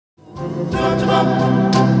Well,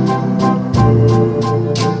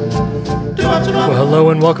 hello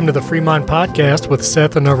and welcome to the Free Mind Podcast with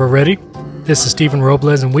Seth and Nova Reddy. This is Stephen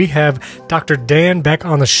Robles, and we have Dr. Dan back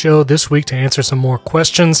on the show this week to answer some more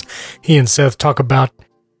questions. He and Seth talk about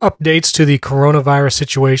updates to the coronavirus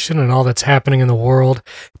situation and all that's happening in the world.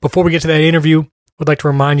 Before we get to that interview, I'd like to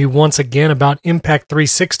remind you once again about Impact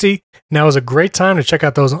 360. Now is a great time to check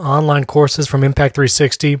out those online courses from Impact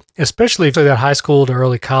 360, especially if you're that high school to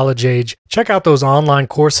early college age. Check out those online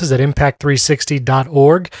courses at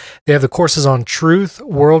impact360.org. They have the courses on truth,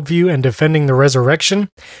 worldview, and defending the resurrection.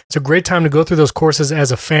 It's a great time to go through those courses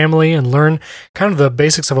as a family and learn kind of the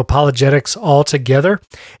basics of apologetics all together.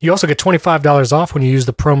 You also get $25 off when you use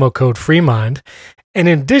the promo code FREEMIND. And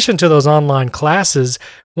in addition to those online classes,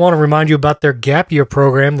 I want to remind you about their Gap Year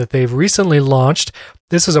program that they've recently launched.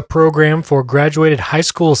 This is a program for graduated high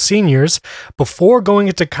school seniors. Before going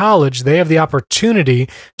into college, they have the opportunity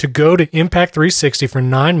to go to Impact 360 for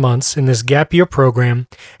 9 months in this Gap Year program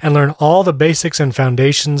and learn all the basics and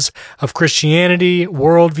foundations of Christianity,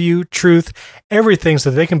 worldview, truth, everything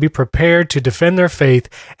so that they can be prepared to defend their faith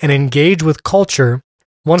and engage with culture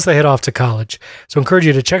once they head off to college. So I encourage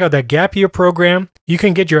you to check out that Gap Year program. You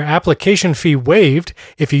can get your application fee waived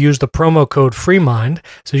if you use the promo code FREEMIND.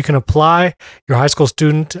 So you can apply your high school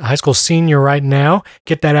student, high school senior right now,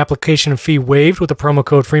 get that application fee waived with the promo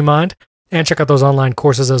code FREEMIND, and check out those online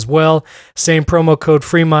courses as well. Same promo code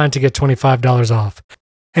FREEMIND to get $25 off.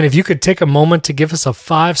 And if you could take a moment to give us a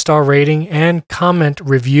 5-star rating and comment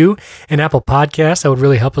review in Apple Podcasts, that would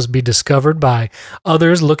really help us be discovered by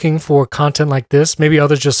others looking for content like this, maybe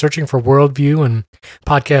others just searching for worldview and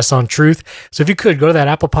podcasts on truth. So if you could, go to that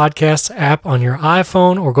Apple Podcasts app on your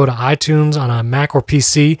iPhone or go to iTunes on a Mac or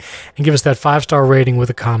PC and give us that 5-star rating with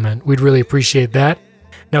a comment. We'd really appreciate that.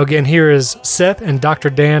 Now again, here is Seth and Dr.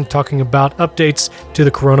 Dan talking about updates to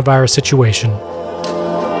the coronavirus situation.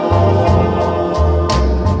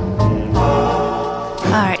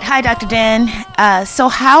 All right. Hi, Dr. Dan. So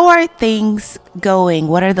how are things going?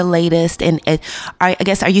 What are the latest? And I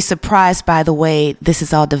guess, are you surprised by the way this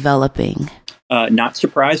is all developing? Not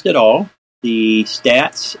surprised at all. The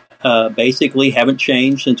stats basically haven't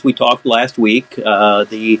changed since we talked last week.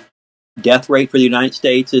 The death rate for the United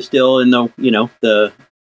States is still in the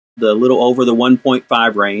little over the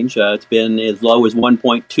 1.5 range. It's been as low as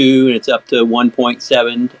 1.2, and it's up to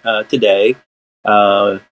 1.7 today.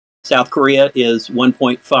 South Korea is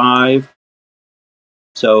 1.5.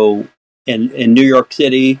 So, and New York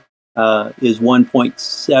City is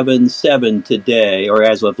 1.77 today, or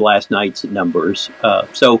as of last night's numbers.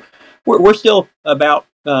 So we're still about,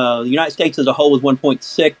 the United States as a whole is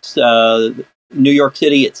 1.6. New York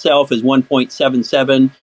City itself is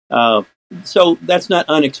 1.77. So that's not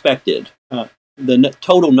unexpected. The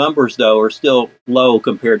total numbers, though, are still low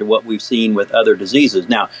compared to what we've seen with other diseases.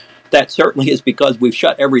 Now, that certainly is because we've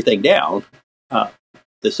shut everything down.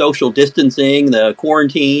 The social distancing, the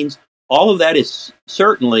quarantines, all of that is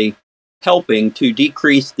certainly helping to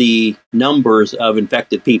decrease the numbers of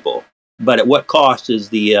infected people. But at what cost is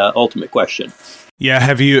the ultimate question. Yeah,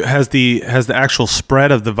 has the actual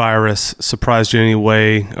spread of the virus surprised you in any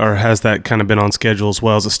way, or has that kind of been on schedule as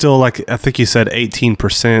well? Is it still, like, I think you said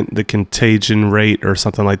 18%, the contagion rate or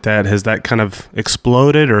something like that? Has that kind of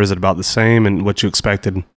exploded, or is it about the same and what you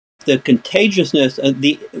expected? The contagiousness,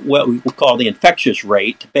 what we call the infectious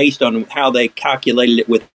rate, based on how they calculated it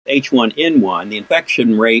with H1N1, the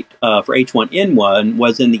infection rate for H1N1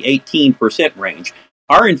 was in the 18% range.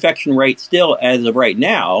 Our infection rate still, as of right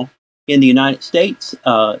now, in the United States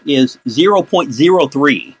is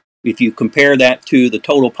 0.03, if you compare that to the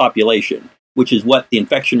total population, which is what the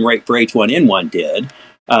infection rate for H1N1 did.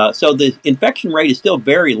 So the infection rate is still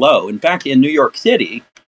very low. In fact, in New York City,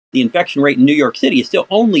 the infection rate in New York City is still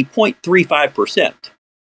only 0.35%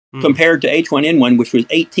 compared to H1N1, which was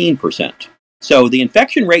 18%. So the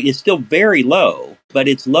infection rate is still very low, but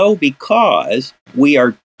it's low because we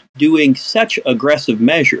are doing such aggressive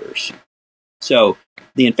measures. So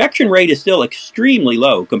the infection rate is still extremely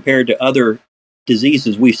low compared to other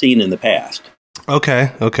diseases we've seen in the past.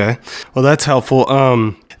 Okay. Well, that's helpful.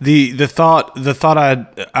 The thought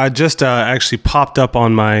I just actually popped up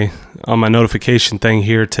on my notification thing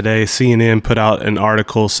here today. CNN put out an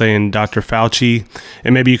article saying Dr. Fauci,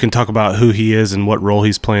 and maybe you can talk about who he is and what role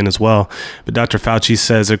he's playing as well. But Dr. Fauci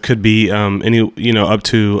says there could be up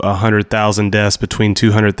to 100,000 deaths, between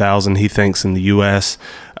 200,000 he thinks in the U.S.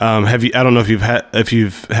 I don't know if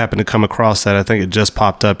you've happened to come across that. I think it just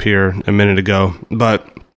popped up here a minute ago, but.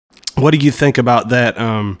 What do you think about that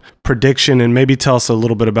prediction? And maybe tell us a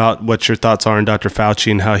little bit about what your thoughts are on Dr. Fauci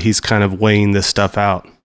and how he's kind of weighing this stuff out.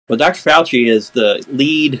 Well, Dr. Fauci is the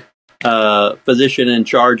lead physician in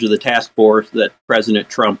charge of the task force that President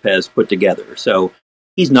Trump has put together. So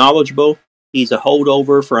he's knowledgeable. He's a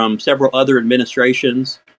holdover from several other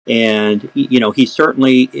administrations. And, he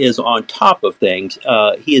certainly is on top of things.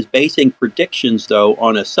 He is basing predictions, though,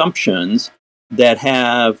 on assumptions that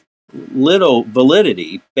have little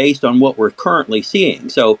validity based on what we're currently seeing.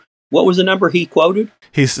 So what was the number he quoted?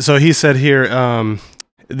 He said here,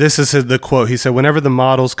 this is the quote. He said, whenever the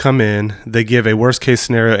models come in, they give a worst case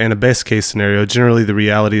scenario and a best case scenario. Generally, the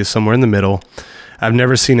reality is somewhere in the middle. I've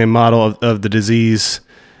never seen a model of the diseases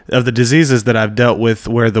that I've dealt with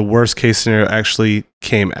where the worst case scenario actually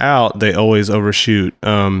came out. They always overshoot.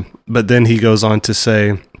 But then he goes on to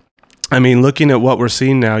say, looking at what we're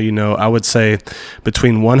seeing now, I would say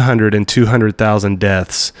between 100 and 200,000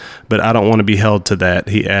 deaths, but I don't want to be held to that.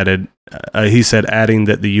 He added, adding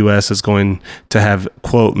that the U.S. is going to have,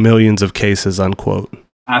 quote, millions of cases, unquote.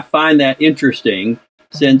 I find that interesting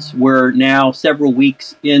since we're now several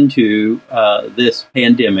weeks into this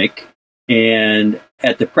pandemic, and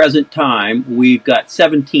at the present time, we've got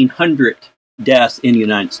 1,700 deaths in the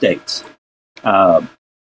United States.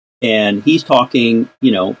 And he's talking,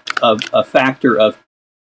 of a factor of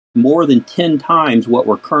more than 10 times what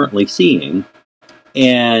we're currently seeing.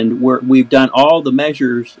 And we've done all the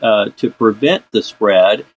measures to prevent the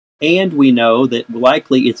spread. And we know that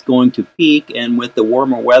likely it's going to peak. And with the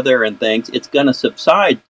warmer weather and things, it's going to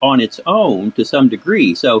subside on its own to some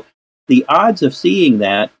degree. So the odds of seeing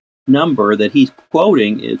that number that he's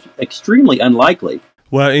quoting is extremely unlikely.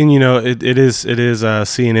 Well, and it is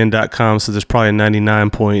CNN.com, so there's probably a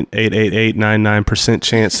 99.88899%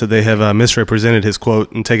 chance that they have misrepresented his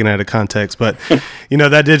quote and taken it out of context. But,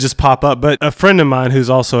 that did just pop up. But a friend of mine who's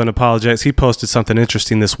also an apologist, he posted something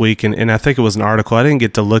interesting this week, and I think it was an article. I didn't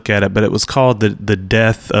get to look at it, but it was called The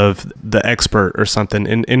Death of the Expert or something.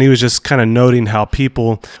 And he was just kind of noting how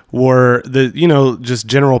people were, just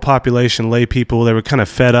general population, lay people, they were kind of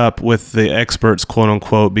fed up with the experts, quote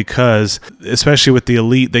unquote, because especially with the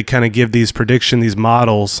elite, they kind of give these these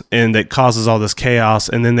models, and that causes all this chaos,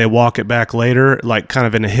 and then they walk it back later, like kind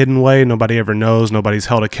of in a hidden way. Nobody ever knows. Nobody's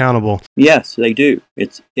held accountable. Yes, they do.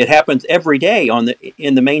 It happens every day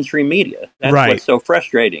in the mainstream media. That's right. What's so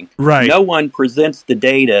frustrating. Right. No one presents the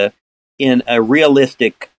data in a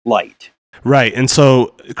realistic light. Right. And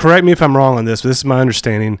so, correct me if I'm wrong on this, but this is my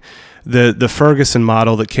understanding. The Ferguson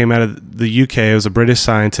model that came out of the UK, it was a British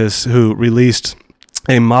scientist who released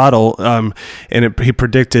a model, and he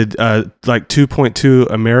predicted like 2.2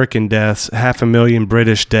 American deaths, 500,000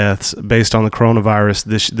 British deaths based on the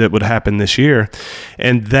coronavirus that would happen this year.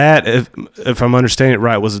 And that, if I'm understanding it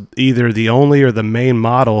right, was either the only or the main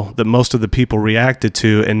model that most of the people reacted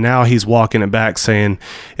to. And now he's walking it back, saying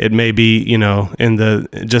it may be, in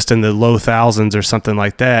the low thousands or something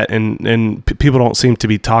like that. And people don't seem to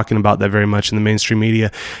be talking about that very much in the mainstream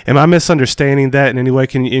media. Am I misunderstanding that in any way?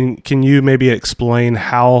 Can you maybe explain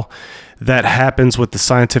how that happens with the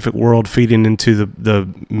scientific world feeding into the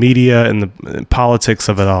media and the politics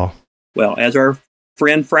of it all? Well, as our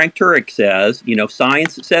friend Frank Turek says,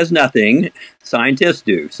 science says nothing, scientists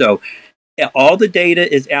do. So all the data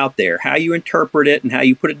is out there. How you interpret it and how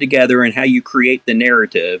you put it together and how you create the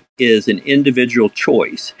narrative is an individual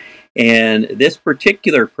choice. And this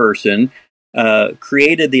particular person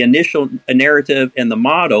created the initial narrative and the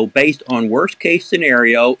model based on worst case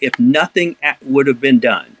scenario if nothing would have been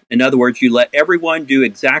done. In other words, you let everyone do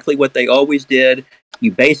exactly what they always did.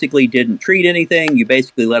 You basically didn't treat anything. You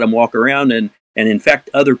basically let them walk around and infect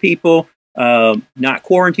other people, not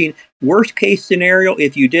quarantine. Worst case scenario,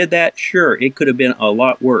 if you did that, sure, it could have been a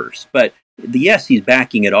lot worse. But yes, he's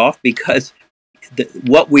backing it off because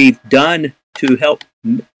what we've done to help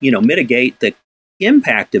mitigate the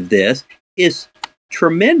impact of this is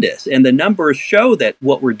tremendous. And the numbers show that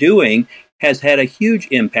what we're doing has had a huge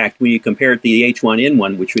impact when you compare it to the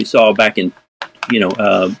H1N1, which we saw back in,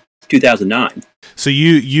 2009. So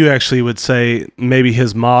you actually would say maybe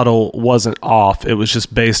his model wasn't off. It was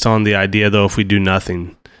just based on the idea, though, if we do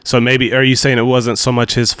nothing. So maybe, are you saying it wasn't so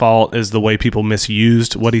much his fault as the way people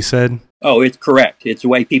misused what he said? Oh, it's correct. It's the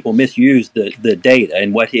way people misused the data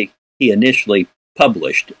and what he initially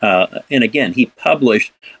published. And again, he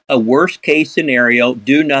published a worst case scenario,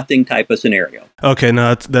 do nothing type of scenario. Okay,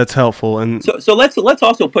 no, that's helpful. And so let's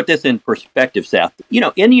also put this in perspective, Seth.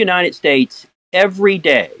 In the United States, every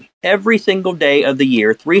day, every single day of the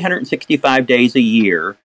year, 365 days a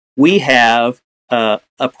year, we have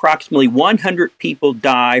approximately 100 people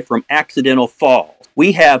die from accidental fall.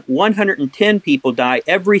 We have 110 people die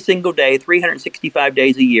every single day, 365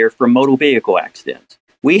 days a year from motor vehicle accidents.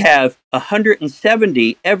 We have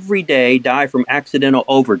 170 every day die from accidental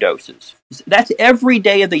overdoses. That's every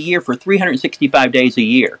day of the year for 365 days a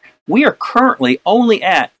year. We are currently only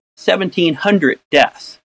at 1,700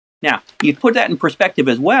 deaths. Now, you put that in perspective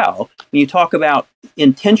as well. When you talk about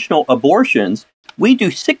intentional abortions, we do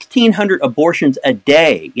 1,600 abortions a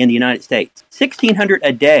day in the United States. 1,600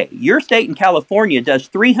 a day. Your state in California does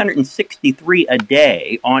 363 a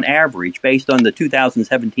day on average based on the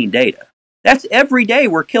 2017 data. That's every day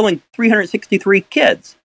we're killing 363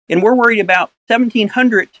 kids. And we're worried about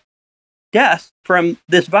 1,700 deaths from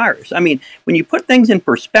this virus. I mean, when you put things in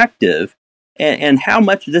perspective and how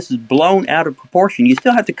much this is blown out of proportion, you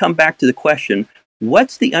still have to come back to the question,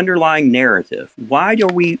 what's the underlying narrative? Why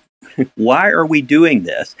are we doing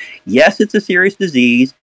this? Yes, it's a serious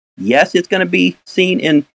disease. Yes, it's going to be seen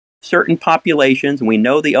in certain populations, and we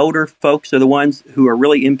know the older folks are the ones who are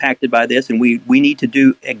really impacted by this, and we need to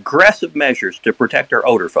do aggressive measures to protect our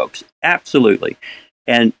older folks. Absolutely.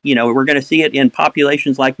 And, we're going to see it in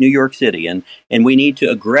populations like New York City, and we need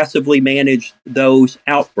to aggressively manage those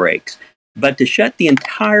outbreaks. But to shut the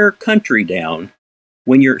entire country down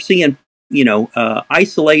when you're seeing,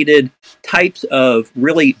 isolated types of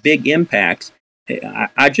really big impacts,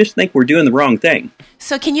 I just think we're doing the wrong thing.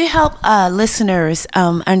 So can you help listeners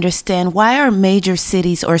understand why are major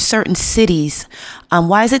cities or certain cities,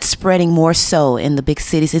 why is it spreading more so in the big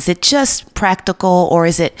cities? Is it just practical, or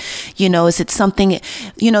is it something,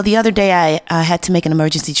 the other day I had to make an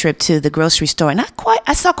emergency trip to the grocery store, and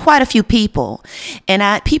I saw quite a few people,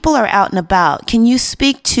 and people are out and about. Can you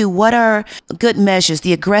speak to what are good measures,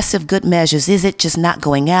 the aggressive good measures? Is it just not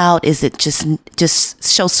going out? Is it just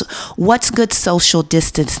show, what's good social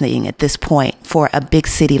distancing at this point for a big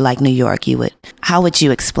city like New York? How would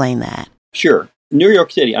you explain that? Sure. New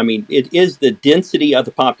York City, it is the density of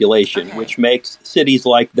the population, which makes cities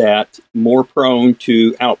like that more prone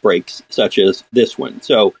to outbreaks such as this one.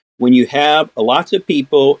 So when you have lots of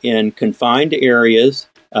people in confined areas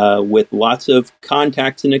with lots of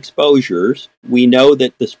contacts and exposures, we know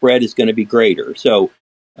that the spread is going to be greater. So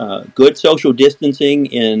good social distancing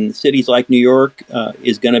in cities like New York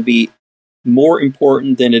is going to be more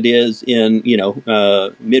important than it is in,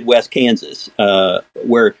 Midwest Kansas,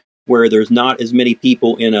 where there's not as many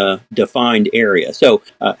people in a defined area. So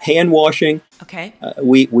hand washing. Okay.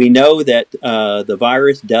 We know that the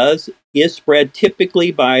virus is spread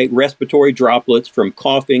typically by respiratory droplets from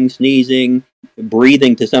coughing, sneezing,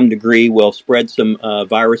 breathing to some degree will spread some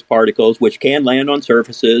virus particles, which can land on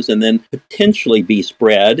surfaces and then potentially be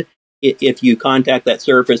spread if you contact that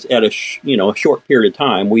surface at a short period of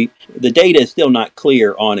time. The data is still not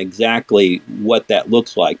clear on exactly what that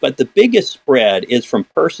looks like, but the biggest spread is from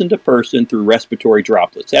person to person through respiratory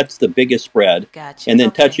droplets. That's the biggest spread. Gotcha. And then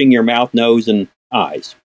touching your mouth, nose, and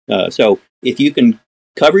eyes. So if you can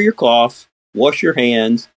cover your cough, wash your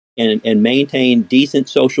hands, and maintain decent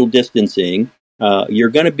social distancing, you're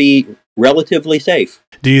going to be relatively safe.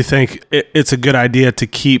 Do you think it's a good idea to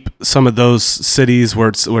keep some of those cities where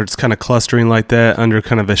it's kind of clustering like that under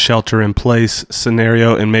kind of a shelter-in-place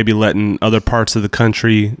scenario, and maybe letting other parts of the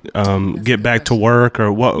country get back to work,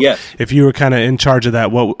 or what? Yes. If you were kind of in charge of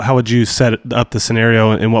that, how would you set up the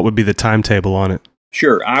scenario, and what would be the timetable on it?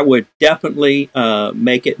 Sure, I would definitely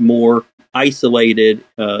make it more isolated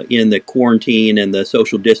in the quarantine and the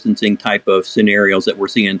social distancing type of scenarios that we're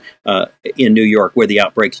seeing in New York, where the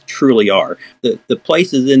outbreaks truly are. The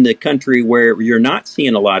places in the country where you're not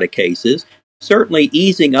seeing a lot of cases, certainly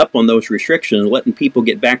easing up on those restrictions, letting people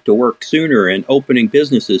get back to work sooner and opening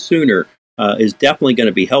businesses sooner is definitely going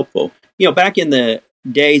to be helpful. Back in the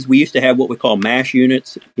days, we used to have what we call MASH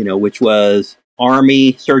units, which was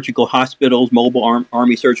Army surgical hospitals, mobile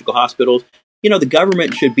Army surgical hospitals. The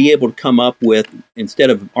government should be able to come up with,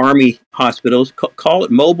 instead of Army hospitals, call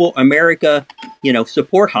it Mobile America,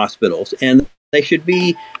 support hospitals. And they should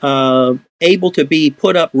be able to be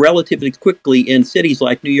put up relatively quickly in cities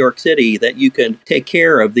like New York City, that you can take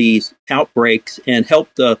care of these outbreaks and help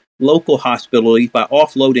the local hospitals by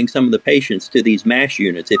offloading some of the patients to these MASH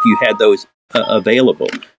units if you had those available.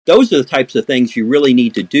 Those are the types of things you really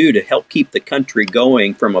need to do to help keep the country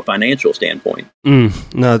going from a financial standpoint.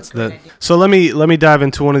 No, it's that. So let me dive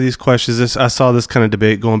into one of these questions. I saw this kind of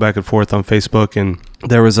debate going back and forth on Facebook, and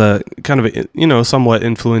there was a kind of a, somewhat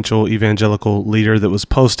influential evangelical leader that was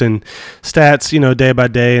posting stats, day by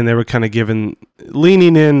day, and they were kind of giving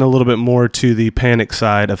leaning in a little bit more to the panic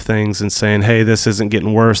side of things and saying, hey, this isn't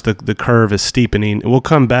getting worse. The curve is steepening. We'll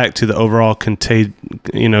come back to the overall contagious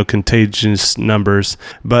numbers.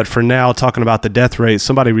 But for now, talking about the death rate,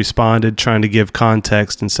 somebody responded trying to give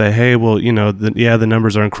context and say, hey, well, the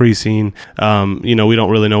numbers are increasing. We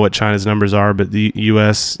don't really know what China's numbers are, but the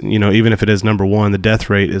U.S., even if it is number one, the death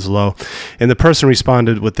rate is low. And the person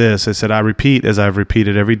responded with this. They said, I repeat, as I've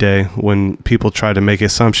repeated every day, when people try to make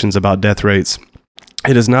assumptions about death rates,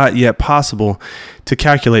 it is not yet possible to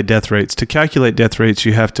calculate death rates. To calculate death rates,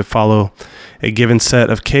 you have to follow a given set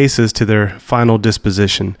of cases to their final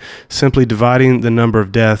disposition. Simply dividing the number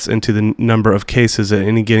of deaths into the number of cases at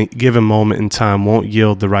any given moment in time won't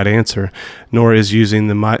yield the right answer, nor is using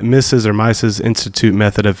the Mises Institute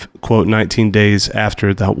method of, quote, 19 days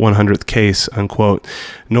after the 100th case, unquote,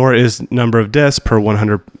 nor is number of deaths per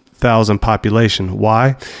 100,000 population.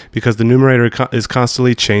 Why? Because the numerator is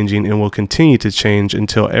constantly changing and will continue to change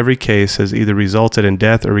until every case has either resulted in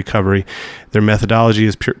death or recovery. Their methodology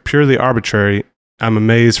is purely arbitrary. I'm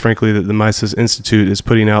amazed, frankly, that the Mises Institute is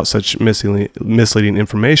putting out such misleading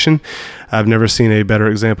information. I've never seen a better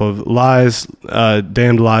example of lies,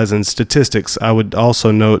 damned lies, and statistics. I would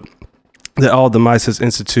also note that all the Mises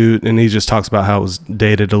Institute, and he just talks about how it was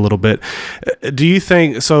dated a little bit. Do you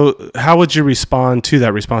think, so how would you respond to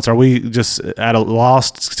that response? Are we just at a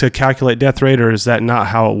loss to calculate death rate, or is that not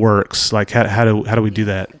how it works? Like, how do we do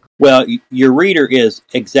that? Well, your reader is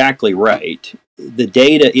exactly right. The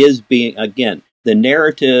data is the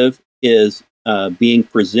narrative is being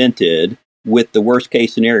presented with the worst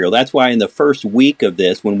case scenario. That's why in the first week of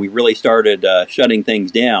this, when we really started shutting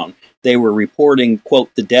things down, they were reporting, quote,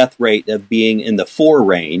 the death rate of being in the 4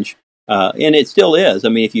 range, and it still is. I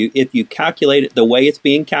mean, if you calculate it the way it's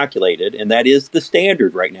being calculated, and that is the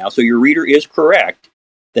standard right now, so your reader is correct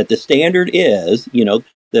that the standard is,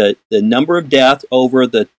 the number of deaths over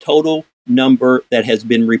the total number that has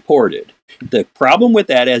been reported. The problem with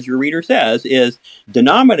that, as your reader says, is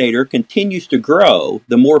denominator continues to grow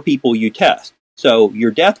the more people you test. So your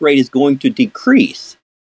death rate is going to decrease.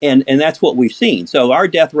 And that's what we've seen. So our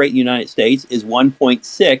death rate in the United States is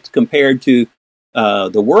 1.6 compared to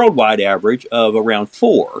the worldwide average of around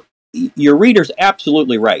 4. Your reader's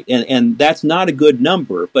absolutely right. And that's not a good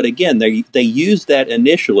number. But again, they used that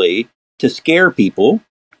initially to scare people.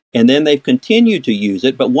 And then they've continued to use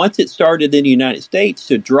it. But once it started in the United States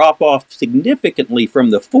to drop off significantly from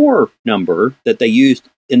the 4 number that they used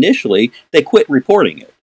initially, they quit reporting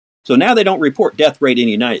it. So now they don't report death rate in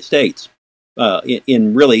the United States.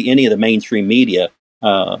 In really any of the mainstream media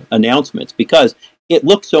announcements, because it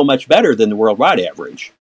looks so much better than the worldwide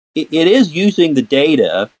average. It is using the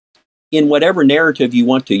data in whatever narrative you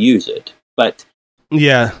want to use it. But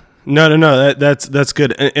yeah, no, that's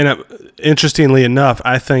good. And interestingly enough,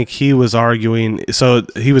 I think he was arguing. So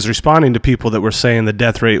he was responding to people that were saying the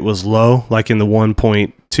death rate was low, like in the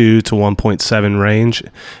 1.2 to 1.7 range,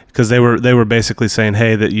 because they were basically saying,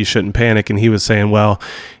 hey, that you shouldn't panic. And he was saying, well,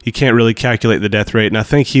 you can't really calculate the death rate. And I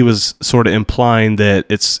think he was sort of implying that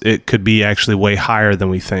it could be actually way higher than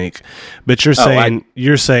we think. But you're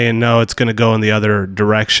saying no, it's going to go in the other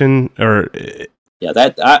direction, or yeah,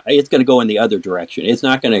 it's going to go in the other direction. It's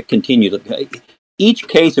not going to continue to. Each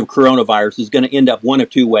case of coronavirus is going to end up one of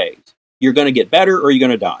 2 ways. You're going to get better or you're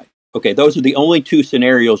going to die. Okay, those are the only 2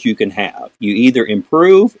 scenarios you can have. You either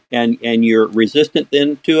improve and you're resistant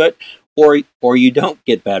then to it, or you don't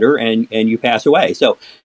get better and you pass away. So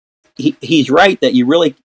he's right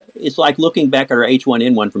that it's like looking back at our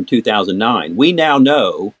H1N1 from 2009. We now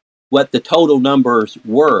know what the total numbers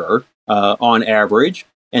were on average.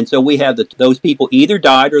 And so we have those people either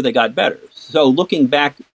died or they got better. So looking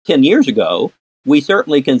back 10 years ago, we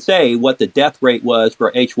certainly can say what the death rate was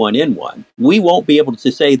for H1N1. We won't be able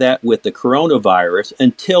to say that with the coronavirus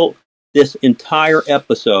until this entire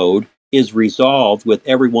episode is resolved with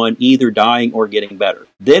everyone either dying or getting better.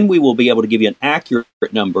 Then we will be able to give you an accurate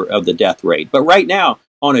number of the death rate. But right now,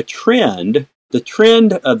 on a trend, the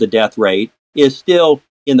trend of the death rate is still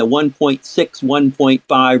in the 1.6,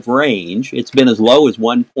 1.5 range. It's been as low as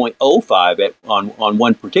 1.05 on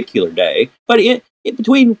one particular day. But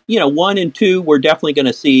between 1 and 2, we're definitely going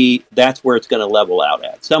to see that's where it's going to level out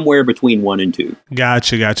at, somewhere between 1 and 2.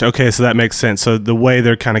 Gotcha. Okay, so that makes sense. So the way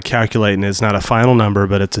they're kind of calculating is not a final number,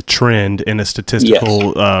 but it's a trend in a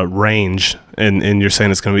statistical range. And you're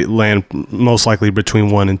saying it's going to land most likely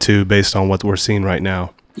between 1 and 2 based on what we're seeing right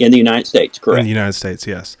now. In the United States, correct. In the United States,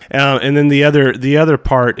 yes. And then the other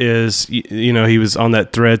part is, he was on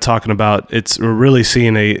that thread talking about we're really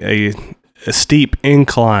seeing a steep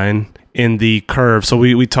incline in the curve. So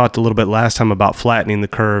we talked a little bit last time about flattening the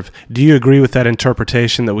curve. Do you agree with that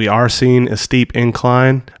interpretation that we are seeing a steep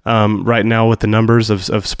incline right now with the numbers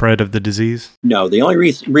of spread of the disease? No, the only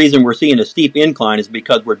reason we're seeing a steep incline is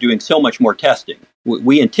because we're doing so much more testing.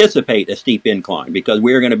 We anticipate a steep incline because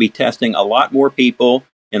we're going to be testing a lot more people,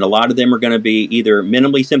 and a lot of them are going to be either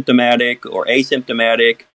minimally symptomatic or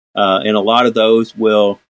asymptomatic, and a lot of those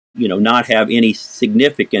will, not have any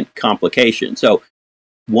significant complications. So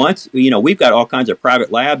once, we've got all kinds of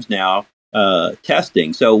private labs now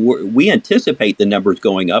testing. So we anticipate the numbers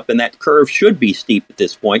going up, and that curve should be steep at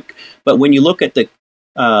this point. But when you look at the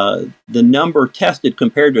number tested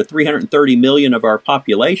compared to 330 million of our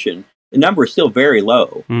population, the number is still very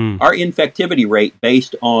low. Our infectivity rate,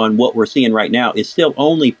 based on what we're seeing right now, is still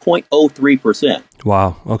only 0.03%.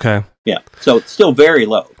 Wow. Okay. Yeah. So it's still very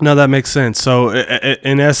low. No, that makes sense. So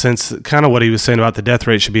in essence, kind of what he was saying about the death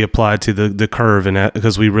rate should be applied to the curve, and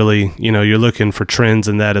because we really, you're looking for trends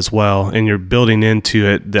in that as well, and you're building into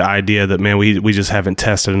it the idea that, man, we just haven't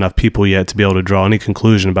tested enough people yet to be able to draw any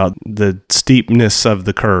conclusion about the steepness of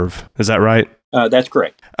the curve. Is that right? That's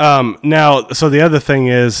correct. Now, so the other thing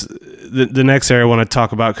is the next area I want to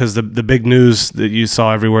talk about, because the big news that you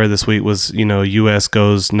saw everywhere this week was, U.S.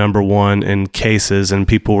 goes number one in cases, and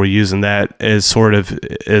people were using that as sort of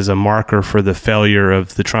as a marker for the failure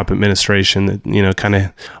of the Trump administration, that, kind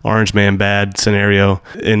of orange man bad scenario,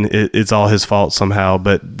 and it's all his fault somehow.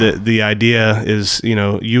 But the idea is,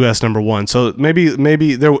 U.S. number one. So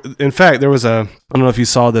maybe there, in fact, there was I don't know if you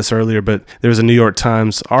saw this earlier, but there was a New York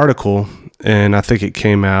Times article, and I think it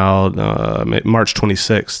came out March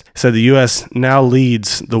 26th. It said the U.S. now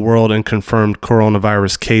leads the world in confirmed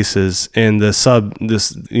coronavirus cases, and this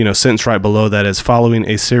sentence right below that is, following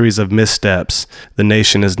a series of missteps, the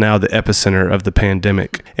nation is now the epicenter of the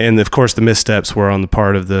pandemic. And of course, the missteps were on the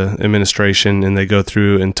part of the administration, and they go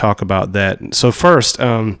through and talk about that. So first,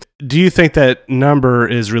 do you think that number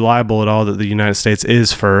is reliable at all, that the United States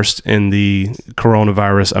is first in the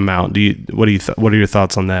coronavirus amount? What are your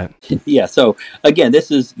thoughts on that? Yeah. So again,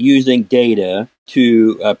 this is using data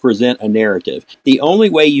to present a narrative. The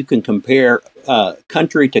only way you can compare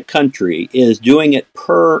country to country is doing it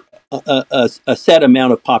per a set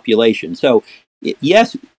amount of population. So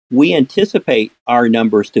yes, we anticipate our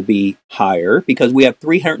numbers to be higher because we have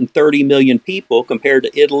 330 million people compared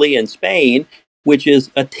to Italy and Spain, which is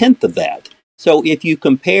a tenth of that. So if you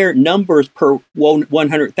compare numbers per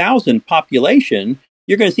 100,000 population,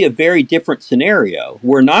 you're going to see a very different scenario.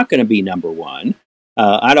 We're not going to be number one.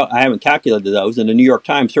 I haven't calculated those, and the New York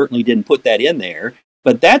Times certainly didn't put that in there.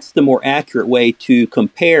 But that's the more accurate way to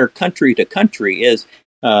compare country to country, is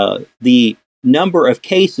the number of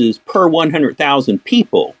cases per 100,000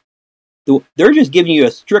 people. They're just giving you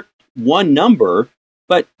a strict one number.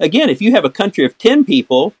 But again, if you have a country of 10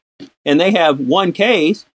 people and they have one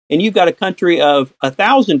case, and you've got a country of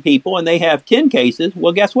 1,000 people and they have 10 cases,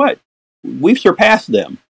 well, guess what? We've surpassed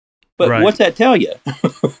them. But right. What's that tell you?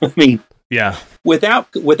 I mean, yeah.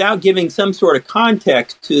 Without giving some sort of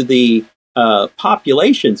context to the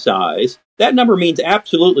population size, that number means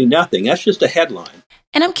absolutely nothing. That's just a headline.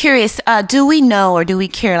 And I'm curious, do we know, or do we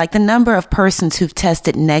care, like the number of persons who've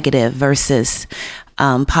tested negative versus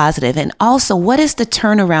positive? And also, what is the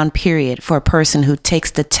turnaround period for a person who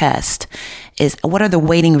takes the test? What are the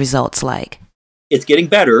waiting results like? It's getting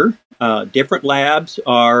better. Different labs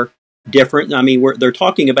are different. I mean, they're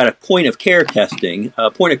talking about a point of care testing.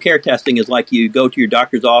 Point of care testing is like you go to your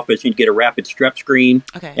doctor's office and you get a rapid strep screen,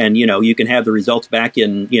 okay, and you can have the results back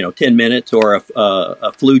in 10 minutes, or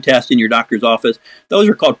a flu test in your doctor's office. Those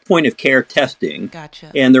are called point of care testing.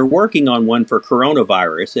 Gotcha. And they're working on one for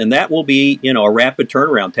coronavirus, and that will be a rapid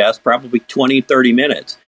turnaround test, probably 20, 30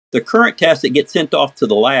 minutes. The current test that gets sent off to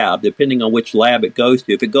the lab, depending on which lab it goes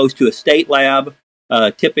to, if it goes to a state lab,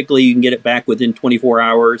 typically you can get it back within 24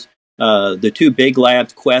 hours. The two big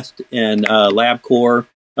labs, Quest and LabCorp,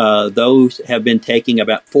 those have been taking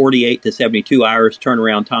about 48 to 72 hours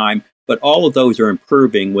turnaround time, but all of those are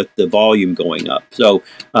improving with the volume going up. So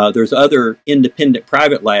there's other independent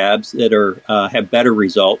private labs that have better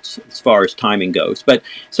results as far as timing goes. But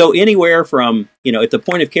so anywhere from, if the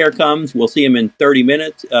point of care comes, we'll see them in 30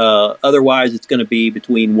 minutes. Otherwise, it's going to be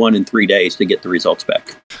between 1 and 3 days to get the results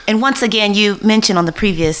back. And once again, you mentioned on the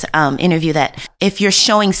previous interview that if you're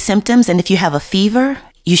showing symptoms and if you have a fever,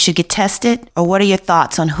 you should get tested? Or what are your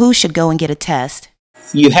thoughts on who should go and get a test?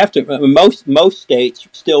 You have to. Most states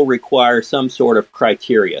still require some sort of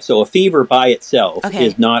criteria. So a fever by itself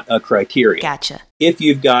is not a criteria. Gotcha. If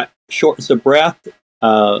you've got shortness of breath,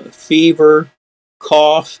 fever,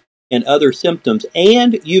 cough, and other symptoms,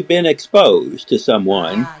 and you've been exposed to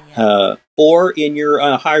someone, or in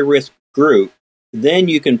your high-risk group, then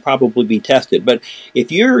you can probably be tested. But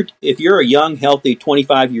if you're a young, healthy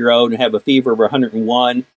 25-year-old and have a fever of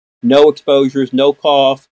 101, no exposures, no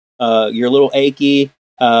cough, you're a little achy,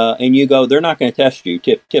 and you go, they're not going to test you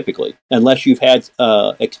typically, unless you've had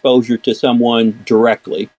exposure to someone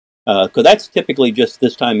directly, because that's typically just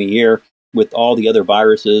this time of year with all the other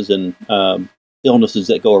viruses and illnesses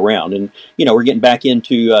that go around. And, we're getting back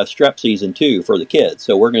into strep season too for the kids.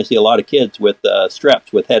 So we're going to see a lot of kids with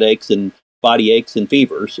streps, with headaches and body aches and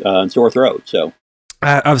fevers and sore throat. So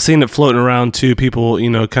I've seen it floating around too. People,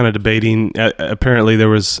 kind of debating. Apparently, there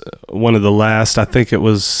was one of the last. I think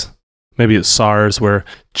maybe it's SARS, where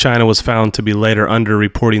China was found to be later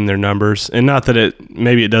under-reporting their numbers. And not that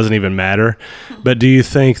maybe it doesn't even matter. But do you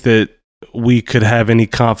think that we could have any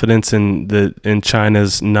confidence in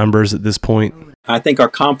China's numbers at this point? I think our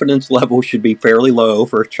confidence level should be fairly low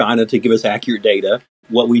for China to give us accurate data.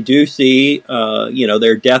 What we do see,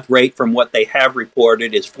 their death rate from what they have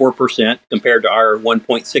reported is 4% compared to our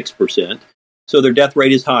 1.6%. So their death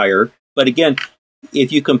rate is higher. But again,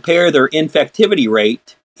 if you compare their infectivity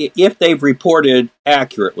rate, if they've reported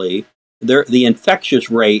accurately, the infectious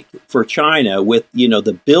rate for China with,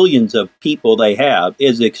 the billions of people they have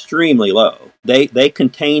is extremely low. They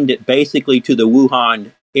contained it basically to the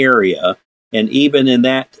Wuhan area. And even in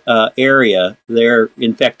that area, their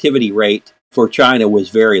infectivity rate for China was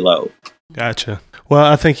very low. Gotcha. Well,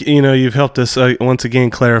 I think, you've helped us once again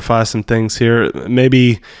clarify some things here.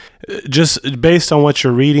 Maybe just based on what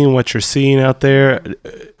you're reading, what you're seeing out there,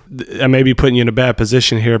 I may be putting you in a bad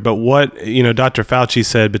position here, but what, Dr. Fauci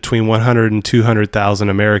said between 100 and 200,000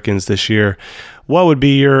 Americans this year. What would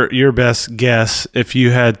be your best guess if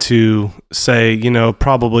you had to say,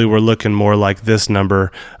 probably we're looking more like this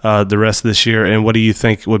number the rest of this year? And what do you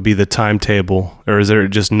think would be the timetable? Or is there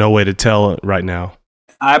just no way to tell right now?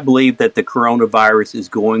 I believe that the coronavirus is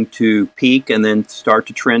going to peak and then start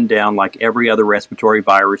to trend down like every other respiratory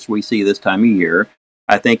virus we see this time of year.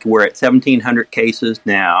 I think we're at 1,700 cases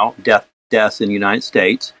now, deaths in the United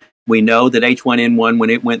States. We know that H1N1, when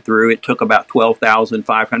it went through, it took about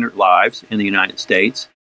 12,500 lives in the United States.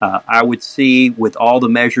 I would see, with all the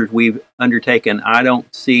measures we've undertaken, I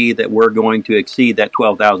don't see that we're going to exceed that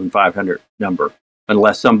 12,500 number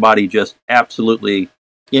unless somebody just absolutely,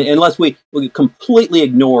 unless we completely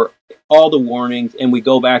ignore all the warnings and we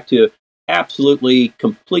go back to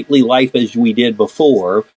completely life as we did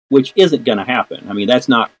before, which isn't going to happen. I mean, that's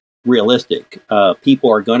not realistic.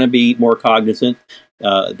 People are going to be more cognizant.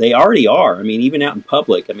 They already are. I mean, even out in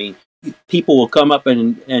public, people will come up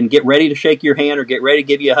and get ready to shake your hand or get ready to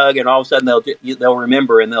give you a hug, and all of a sudden they'll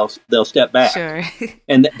remember and they'll step back. Sure.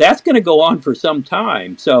 And that's going to go on for some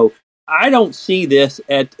time. So I don't see this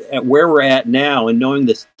at where we're at now, and knowing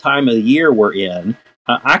this time of the year we're in,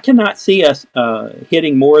 I cannot see us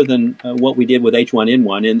hitting more than what we did with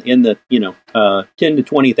H1N1 in the 10 to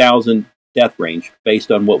 20,000 death range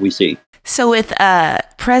based on what we see. So with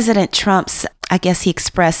President Trump's, I guess he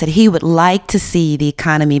expressed that he would like to see the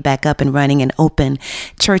economy back up and running and open,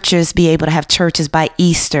 churches be able to have churches by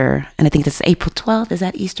Easter. And I think that's April 12th. Is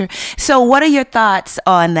that Easter? So what are your thoughts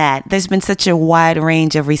on that? There's been such a wide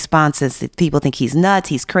range of responses. People think he's nuts,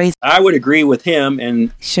 he's crazy. I would agree with him,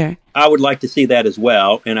 and sure, I would like to see that as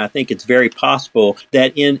well. And I think it's very possible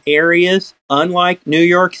that in areas unlike New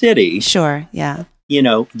York City, sure, yeah,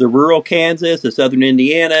 the rural Kansas, the southern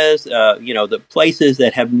Indianas, the places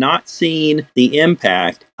that have not seen the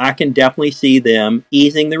impact, I can definitely see them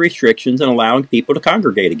easing the restrictions and allowing people to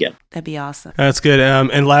congregate again. That'd be awesome. That's good.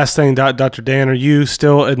 And last thing, Dr. Dan, are you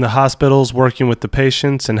still in the hospitals working with the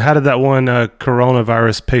patients? And how did that one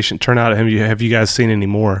coronavirus patient turn out? Have you guys seen any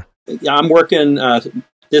more? I'm working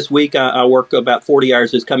this week. I work about 40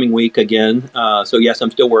 hours this coming week again. So yes,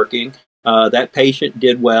 I'm still working. That patient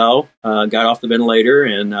did well, got off the ventilator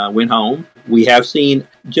and went home. We have seen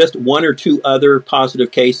just one or two other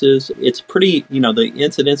positive cases. It's pretty, the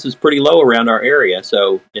incidence is pretty low around our area,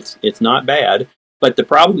 so it's not bad. But the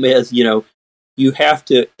problem is, you have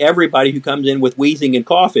to, everybody who comes in with wheezing and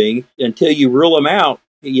coughing, until you rule them out,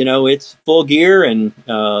 it's full gear and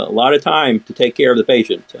a lot of time to take care of the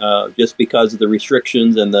patient, just because of the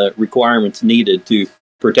restrictions and the requirements needed to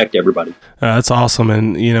protect everybody. That's awesome.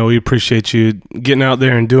 And, we appreciate you getting out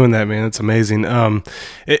there and doing that, man. It's amazing.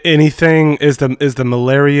 Anything, is the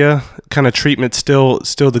malaria kind of treatment still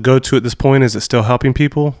the go-to at this point? Is it still helping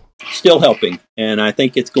people? Still helping. And I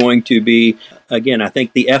think it's going to be, again, I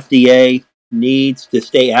think the FDA needs to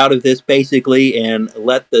stay out of this basically and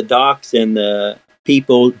let the docs and the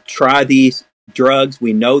people try these drugs.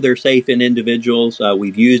 We know they're safe in individuals.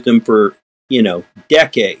 We've used them for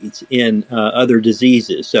decades in other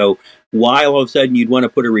diseases. So why all of a sudden you'd want to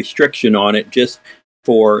put a restriction on it just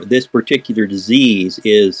for this particular disease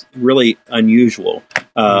is really unusual.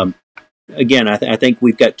 Again, I think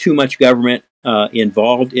we've got too much government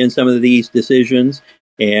involved in some of these decisions.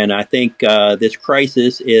 And I think this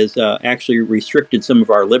crisis is actually restricted some of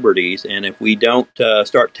our liberties. And if we don't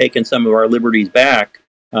start taking some of our liberties back,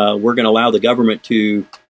 we're going to allow the government to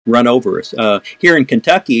run over us. Here in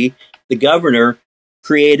Kentucky, the governor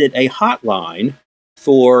created a hotline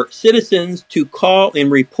for citizens to call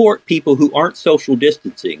and report people who aren't social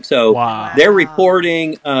distancing. So they're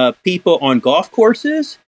reporting people on golf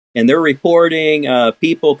courses, and they're reporting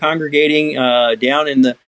people congregating down in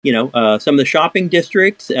the some of the shopping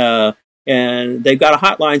districts, and they've got a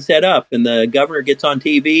hotline set up, and the governor gets on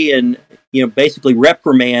TV and basically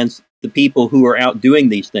reprimands the people who are out doing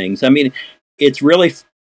these things. I mean, it's really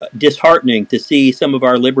disheartening to see some of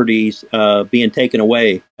our liberties being taken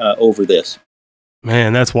away over this.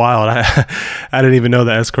 Man, that's wild. I didn't even know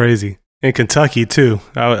that. That's crazy. In Kentucky, too.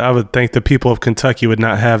 I would think the people of Kentucky would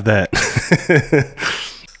not have that.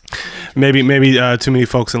 Maybe too many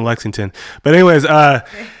folks in Lexington. But anyways,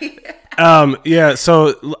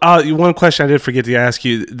 so one question I did forget to ask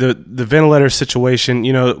you, the ventilator situation,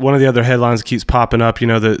 one of the other headlines that keeps popping up,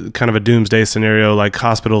 the kind of a doomsday scenario, like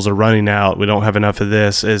hospitals are running out, we don't have enough of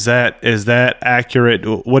this. Is that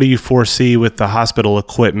accurate? What do you foresee with the hospital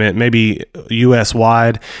equipment, maybe US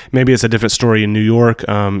wide? Maybe it's a different story in New York.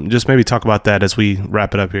 Just maybe talk about that as we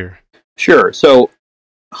wrap it up here. Sure. So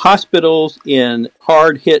hospitals in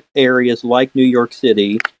hard-hit areas like New York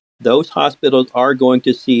City, those hospitals are going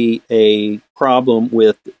to see a problem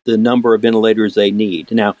with the number of ventilators they need.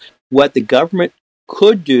 Now, what the government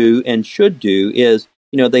could do and should do is,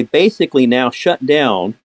 they basically now shut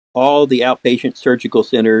down all the outpatient surgical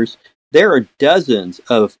centers. There are dozens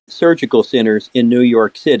of surgical centers in New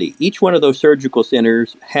York City. Each one of those surgical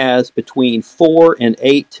centers has between 4 and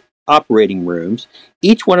 8 operating rooms.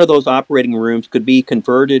 Each one of those operating rooms could be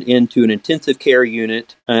converted into an intensive care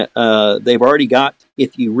unit. They've already got,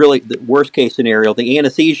 the worst case scenario, the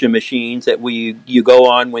anesthesia machines that you go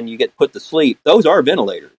on when you get put to sleep, those are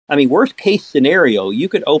ventilators. I mean, worst case scenario, you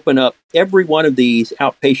could open up every one of these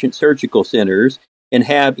outpatient surgical centers and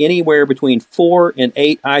have anywhere between 4 and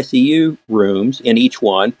 8 ICU rooms in each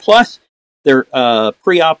one, plus their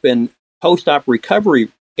pre-op and post-op recovery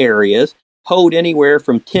areas hold anywhere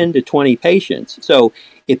from 10 to 20 patients. So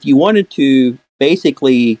if you wanted to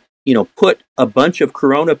basically, put a bunch of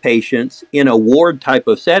corona patients in a ward type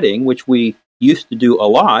of setting, which we used to do a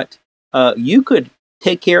lot, you could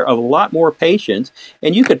take care of a lot more patients,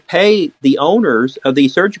 and you could pay the owners of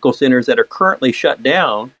these surgical centers that are currently shut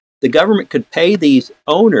down. The government could pay these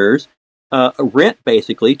owners rent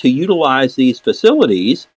basically to utilize these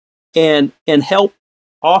facilities and help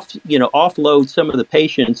offload some of the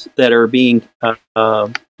patients that are being,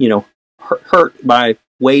 hurt by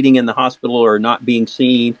waiting in the hospital or not being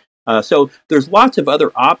seen. So there's lots of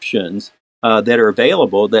other options that are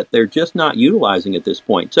available that they're just not utilizing at this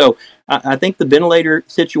point. So I think the ventilator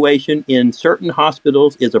situation in certain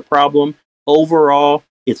hospitals is a problem. Overall,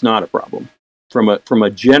 it's not a problem. From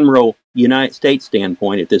a general United States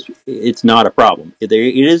standpoint, it's not a problem. It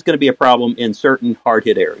is going to be a problem in certain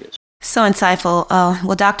hard-hit areas. So insightful.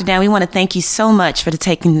 Well, Dr. Dan, we want to thank you so much for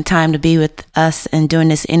taking the time to be with us and doing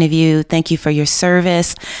this interview. Thank you for your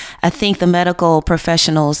service. I think the medical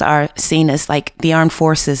professionals are seen as like the armed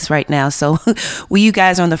forces right now. So you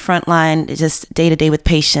guys are on the front line just day to day with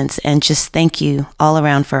patients, and just thank you all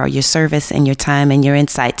around for your service and your time and your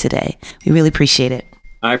insight today. We really appreciate it.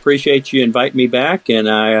 I appreciate you inviting me back, and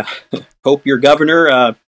I hope your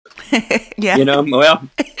governor, yeah.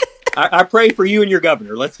 I pray for you and your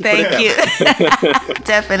governor. Let's put it Thank you.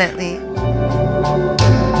 Definitely.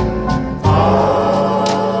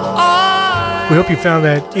 We hope you found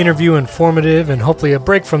that interview informative and hopefully a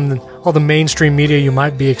break from all the mainstream media you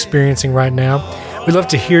might be experiencing right now. We'd love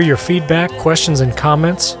to hear your feedback, questions, and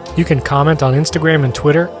comments. You can comment on Instagram and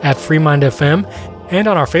Twitter at FreeMindFM and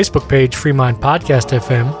on our Facebook page, Freemind Podcast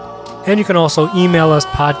FM. And you can also email us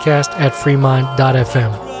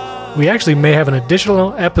podcast@freemind.fm. We actually may have an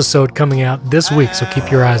additional episode coming out this week, so keep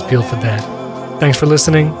your eyes peeled for that. Thanks for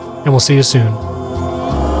listening, and we'll see you soon.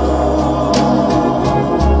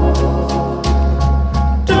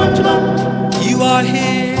 You are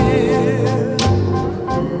here